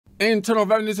Internal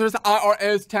Revenue Service,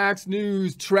 IRS tax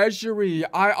news. Treasury,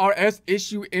 IRS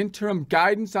issue interim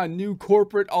guidance on new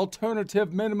corporate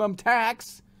alternative minimum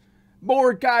tax.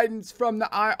 More guidance from the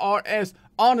IRS.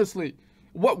 Honestly,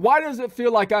 why does it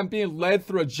feel like I'm being led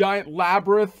through a giant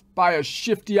labyrinth by a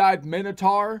shifty-eyed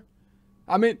minotaur?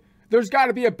 I mean, there's got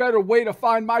to be a better way to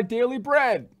find my daily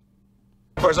bread.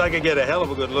 Of course, I could get a hell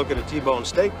of a good look at a T-bone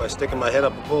steak by sticking my head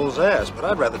up a bull's ass, but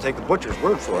I'd rather take the butcher's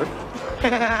word for it.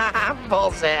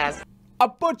 Bull's ass. A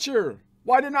butcher!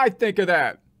 Why didn't I think of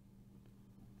that?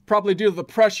 Probably due to the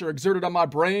pressure exerted on my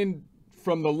brain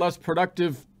from the less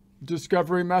productive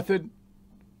discovery method.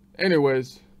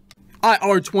 Anyways.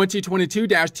 IR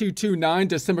 2022-229,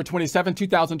 December 27,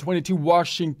 2022,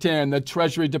 Washington. The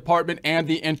Treasury Department and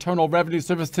the Internal Revenue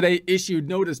Service today issued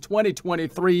Notice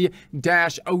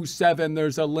 2023-07.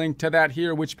 There's a link to that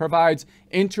here, which provides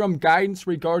interim guidance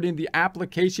regarding the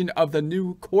application of the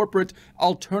new Corporate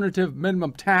Alternative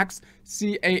Minimum Tax,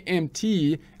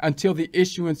 CAMT, until the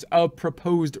issuance of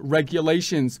proposed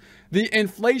regulations. The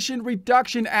Inflation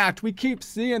Reduction Act, we keep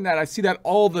seeing that. I see that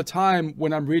all the time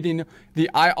when I'm reading the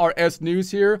IRS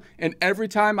news here. And every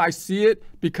time I see it,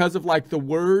 because of like the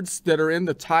words that are in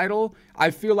the title,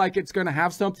 I feel like it's going to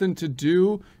have something to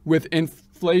do with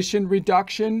inflation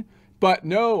reduction. But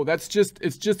no, it's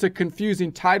just a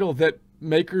confusing title that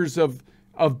makers of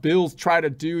bills try to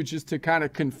do just to kind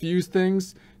of confuse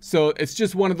things. So it's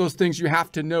just one of those things you have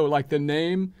to know, like the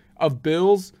name of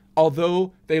bills,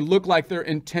 although they look like they're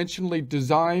intentionally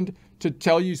designed to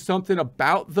tell you something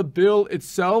about the bill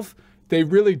itself, they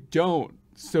really don't.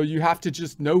 So you have to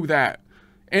just know that.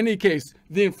 In any case,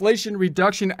 the Inflation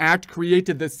Reduction Act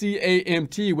created the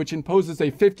CAMT, which imposes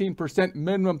a 15%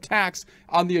 minimum tax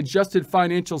on the adjusted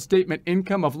financial statement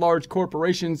income of large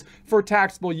corporations for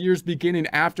taxable years beginning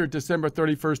after December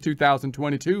 31st,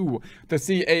 2022. The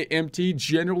CAMT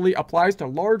generally applies to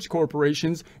large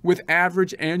corporations with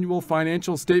average annual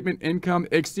financial statement income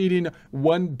exceeding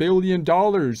 $1 billion.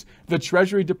 The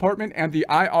Treasury Department and the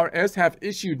IRS have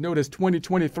issued Notice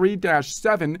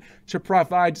 2023-7 to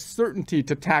provide certainty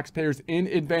to taxpayers in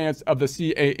advance of the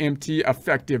CAMT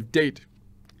effective date.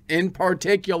 In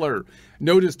particular,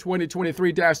 Notice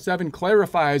 2023-7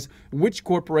 clarifies which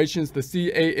corporations the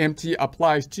CAMT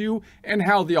applies to and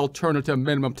how the alternative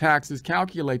minimum tax is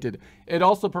calculated. It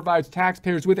also provides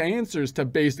taxpayers with answers to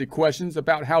basic questions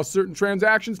about how certain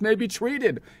transactions may be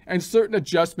treated and certain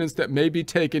adjustments that may be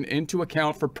taken into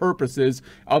account for purposes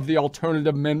of the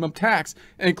alternative minimum tax,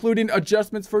 including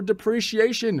adjustments for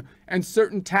depreciation and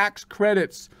certain tax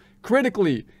credits.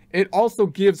 Critically, it also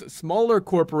gives smaller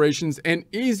corporations an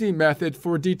easy method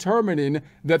for determining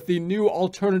that the new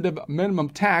alternative minimum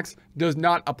tax does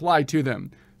not apply to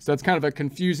them. So that's kind of a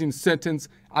confusing sentence.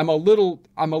 I'm a little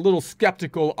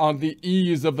skeptical on the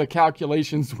ease of the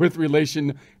calculations with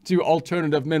relation to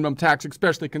alternative minimum tax,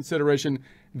 especially consideration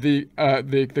the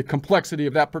complexity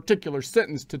of that particular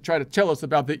sentence to try to tell us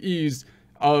about the ease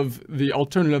of the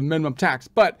alternative minimum tax.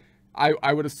 But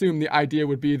I would assume the idea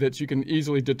would be that you can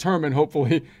easily determine,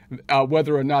 hopefully,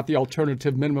 whether or not the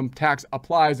alternative minimum tax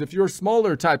applies if you're a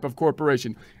smaller type of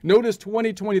corporation. Notice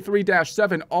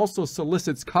 2023-7 also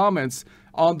solicits comments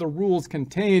on the rules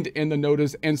contained in the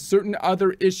notice and certain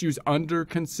other issues under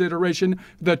consideration.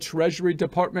 The Treasury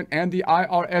Department and the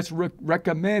IRS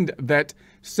recommend that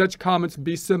such comments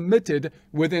be submitted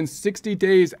within 60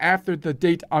 days after the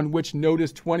date on which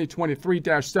Notice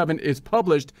 2023-7 is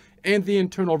published in the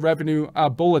Internal Revenue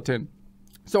Bulletin.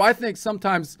 So I think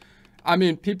sometimes, I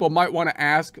mean, people might want to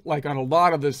ask, like on a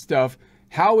lot of this stuff,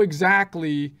 how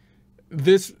exactly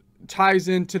this ties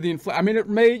into the inflation. I mean, it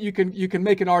may, you can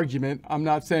make an argument. I'm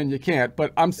not saying you can't,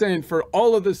 but I'm saying for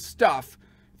all of this stuff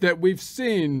that we've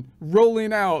seen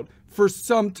rolling out for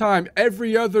some time,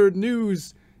 every other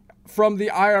news from the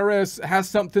IRS has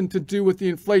something to do with the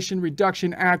Inflation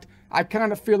Reduction Act. I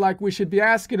kind of feel like we should be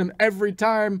asking them every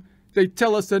time they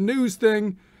tell us a news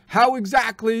thing, how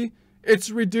exactly it's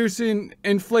reducing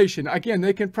inflation. Again,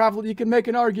 you can make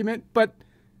an argument, but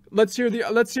let's hear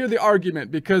the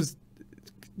argument, because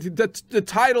the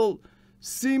title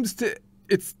seems to,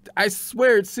 I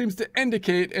swear it seems to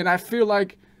indicate, and I feel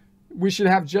like we should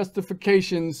have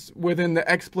justifications within the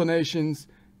explanations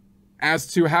as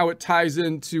to how it ties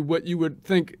into what you would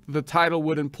think the title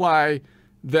would imply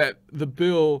that the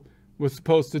bill was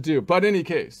supposed to do. But in any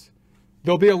case,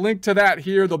 there'll be a link to that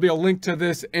here. There'll be a link to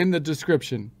this in the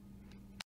description.